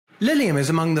Lilium is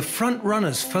among the front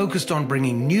runners focused on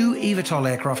bringing new eVTOL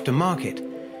aircraft to market.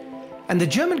 And the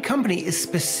German company is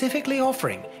specifically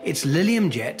offering its Lilium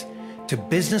Jet to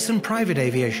business and private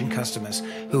aviation customers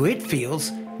who it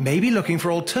feels may be looking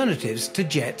for alternatives to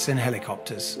jets and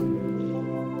helicopters.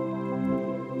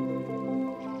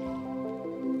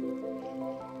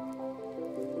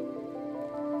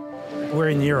 We're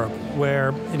in Europe,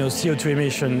 where CO2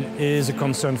 emission is a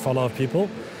concern for a lot of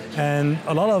people, and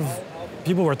a lot of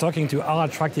people we're talking to are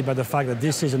attracted by the fact that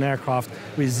this is an aircraft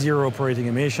with zero operating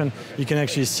emission. You can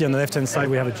actually see on the left-hand side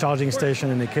we have a charging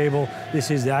station and a cable. This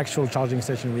is the actual charging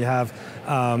station we have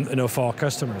for our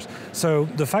customers. So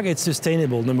the fact it's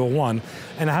sustainable, number one,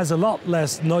 and it has a lot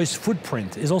less noise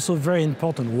footprint is also very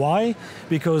important. Why?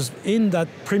 Because in that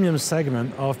premium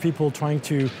segment of people trying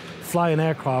to fly an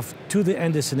aircraft to the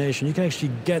end destination, you can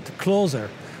actually get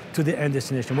closer to the end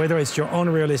destination, whether it's your own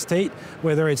real estate,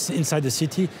 whether it's inside the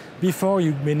city. Before,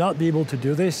 you may not be able to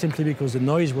do this simply because the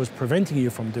noise was preventing you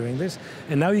from doing this,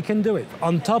 and now you can do it.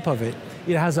 On top of it,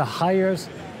 it has the highest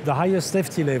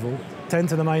safety level, 10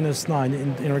 to the minus 9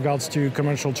 in regards to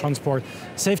commercial transport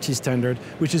safety standard,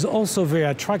 which is also very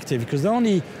attractive because the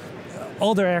only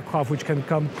other aircraft which can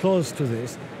come close to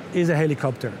this is a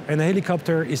helicopter. And a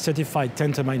helicopter is certified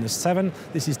 10 to minus 7.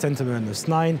 This is 10 to minus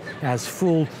 9. It has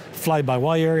full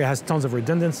fly-by-wire. It has tons of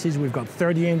redundancies. We've got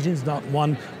 30 engines, not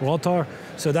one rotor.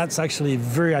 So that's actually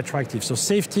very attractive. So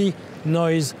safety,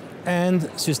 noise, and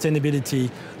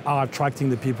sustainability are attracting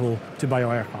the people to buy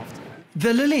our aircraft.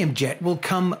 The Lilium Jet will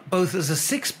come both as a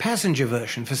 6-passenger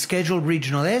version for scheduled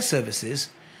regional air services,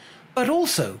 but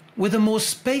also with a more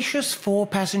spacious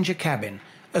 4-passenger cabin,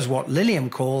 as what Lilium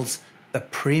calls the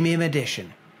Premium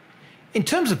Edition. In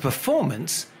terms of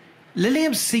performance,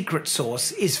 Lilium's secret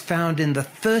sauce is found in the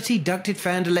 30 ducted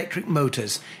fan electric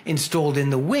motors installed in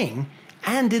the wing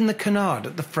and in the canard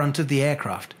at the front of the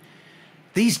aircraft.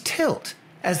 These tilt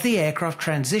as the aircraft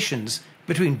transitions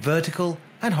between vertical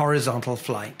and horizontal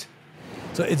flight.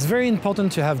 So it's very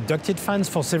important to have ducted fans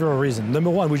for several reasons. Number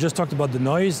one, we just talked about the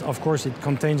noise. Of course, it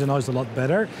contains the noise a lot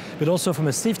better. But also from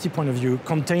a safety point of view,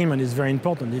 containment is very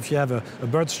important. If you have a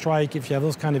bird strike, if you have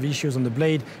those kind of issues on the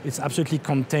blade, it's absolutely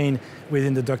contained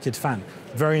within the ducted fan.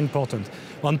 Very important.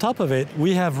 On top of it,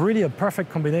 we have really a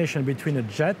perfect combination between a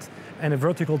jet and a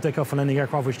vertical takeoff and landing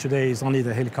aircraft, which today is only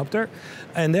the helicopter.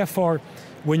 And therefore,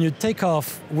 when you take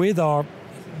off with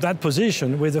that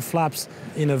position with the flaps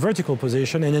in a vertical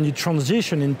position and then you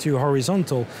transition into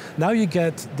horizontal, now you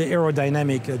get the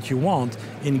aerodynamic that you want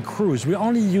in cruise. We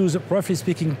only use, roughly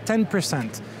speaking,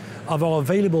 10% of our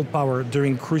available power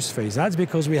during cruise phase. That's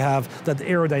because we have that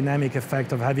aerodynamic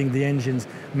effect of having the engines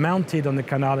mounted on the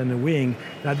canard and the wing.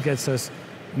 That gets us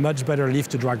much better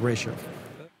lift to drag ratio.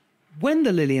 When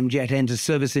the Lilium Jet enters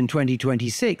service in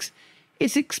 2026,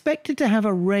 it's expected to have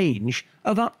a range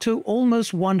of up to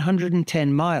almost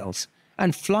 110 miles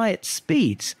and fly at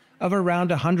speeds of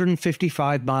around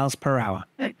 155 miles per hour.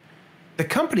 The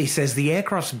company says the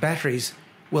aircraft's batteries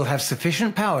will have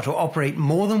sufficient power to operate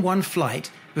more than one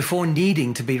flight before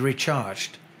needing to be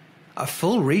recharged. A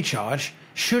full recharge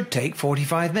should take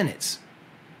 45 minutes.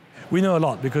 We know a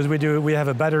lot because we have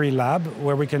a battery lab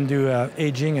where we can do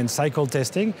aging and cycle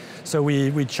testing. So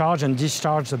we charge and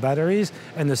discharge the batteries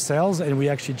and the cells, and we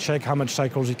actually check how much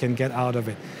cycles you can get out of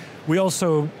it. We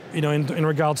also, in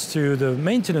regards to the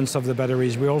maintenance of the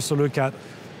batteries, we also look at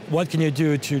what can you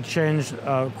do to change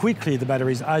quickly the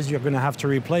batteries as you're going to have to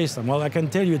replace them? Well, I can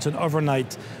tell you it's an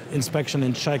overnight inspection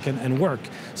and check and work.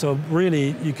 So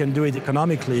really, you can do it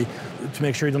economically to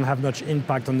make sure you don't have much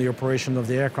impact on the operation of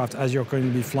the aircraft as you're going to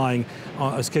be flying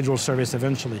a scheduled service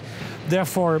eventually.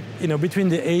 Therefore, between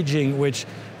the aging, which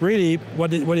really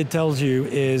what it tells you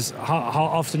is how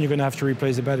often you're going to have to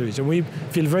replace the batteries. And we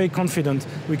feel very confident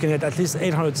we can get at least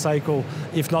 800 cycles,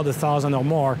 if not 1,000 or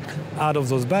more, out of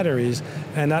those batteries.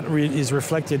 And that is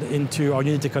reflected into our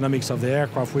unit economics of the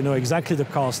aircraft. We know exactly the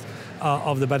cost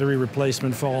of the battery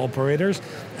replacement for our operators,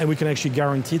 and we can actually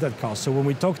guarantee that cost. So when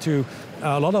we talk to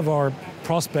a lot of our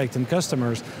prospects and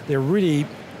customers, they're really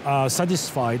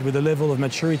satisfied with the level of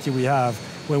maturity we have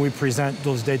when we present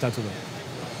those data to them.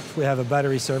 We have a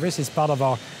battery service. It's part of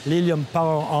our Lilium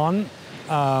Power On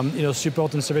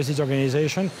support and services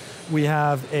organization. We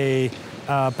have a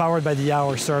powered by the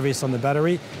hour service on the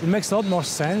battery. It makes a lot more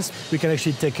sense. We can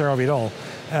actually take care of it all.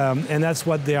 And that's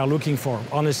what they are looking for.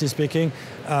 Honestly speaking,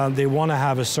 they want to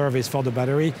have a service for the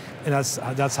battery, and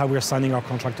that's how we're signing our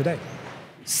contract today.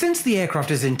 Since the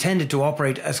aircraft is intended to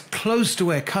operate as close to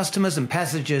where customers and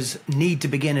passengers need to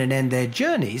begin and end their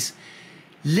journeys,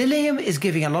 Lilium is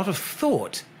giving a lot of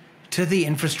thought to the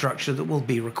infrastructure that will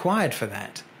be required for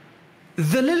that.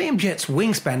 The Lilium Jet's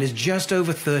wingspan is just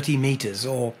over 30 meters,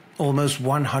 or almost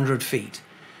 100 feet.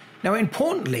 Now,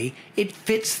 importantly, it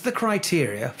fits the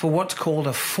criteria for what's called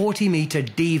a 40-meter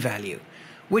D value,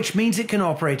 which means it can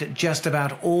operate at just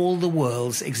about all the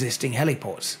world's existing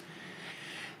heliports.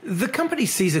 The company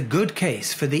sees a good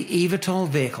case for the eVTOL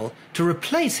vehicle to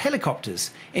replace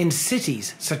helicopters in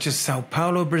cities such as Sao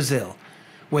Paulo, Brazil,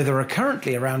 where there are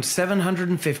currently around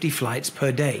 750 flights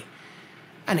per day.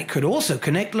 And it could also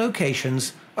connect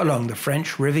locations along the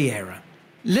French Riviera.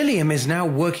 Lilium is now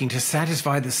working to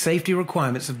satisfy the safety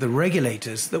requirements of the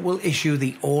regulators that will issue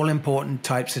the all-important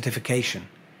type certification.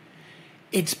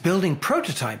 It's building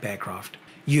prototype aircraft.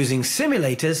 Using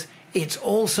simulators, it's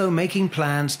also making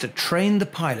plans to train the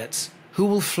pilots who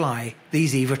will fly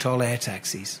these eVTOL air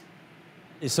taxis.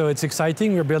 So it's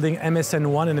exciting. We're building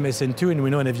MSN1 and MSN2, and we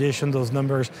know in aviation those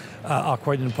numbers are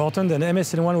quite important. And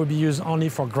MSN1 will be used only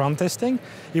for ground testing.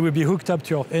 It will be hooked up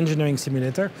to our engineering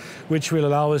simulator, which will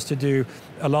allow us to do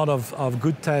a lot of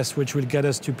good tests, which will get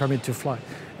us to permit to fly.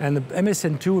 And the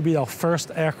MSN2 will be our first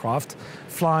aircraft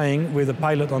flying with a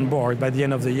pilot on board by the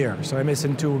end of the year. So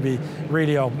MSN2 will be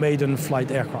really our maiden flight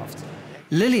aircraft.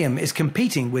 Lilium is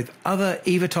competing with other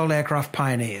eVTOL aircraft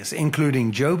pioneers,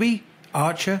 including Joby,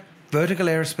 Archer, Vertical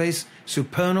Aerospace,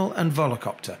 Supernal and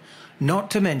Volocopter, not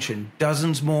to mention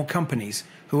dozens more companies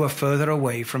who are further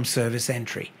away from service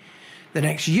entry. The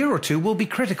next year or two will be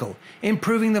critical in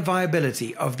proving the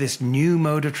viability of this new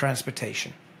mode of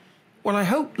transportation. Well, I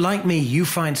hope, like me, you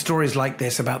find stories like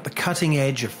this about the cutting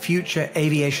edge of future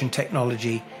aviation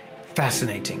technology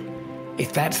fascinating.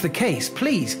 If that's the case,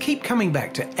 please keep coming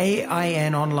back to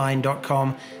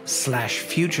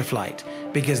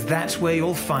ainonline.com/FutureFlight, because that's where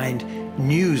you'll find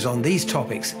news on these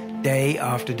topics day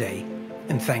after day.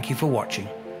 And thank you for watching.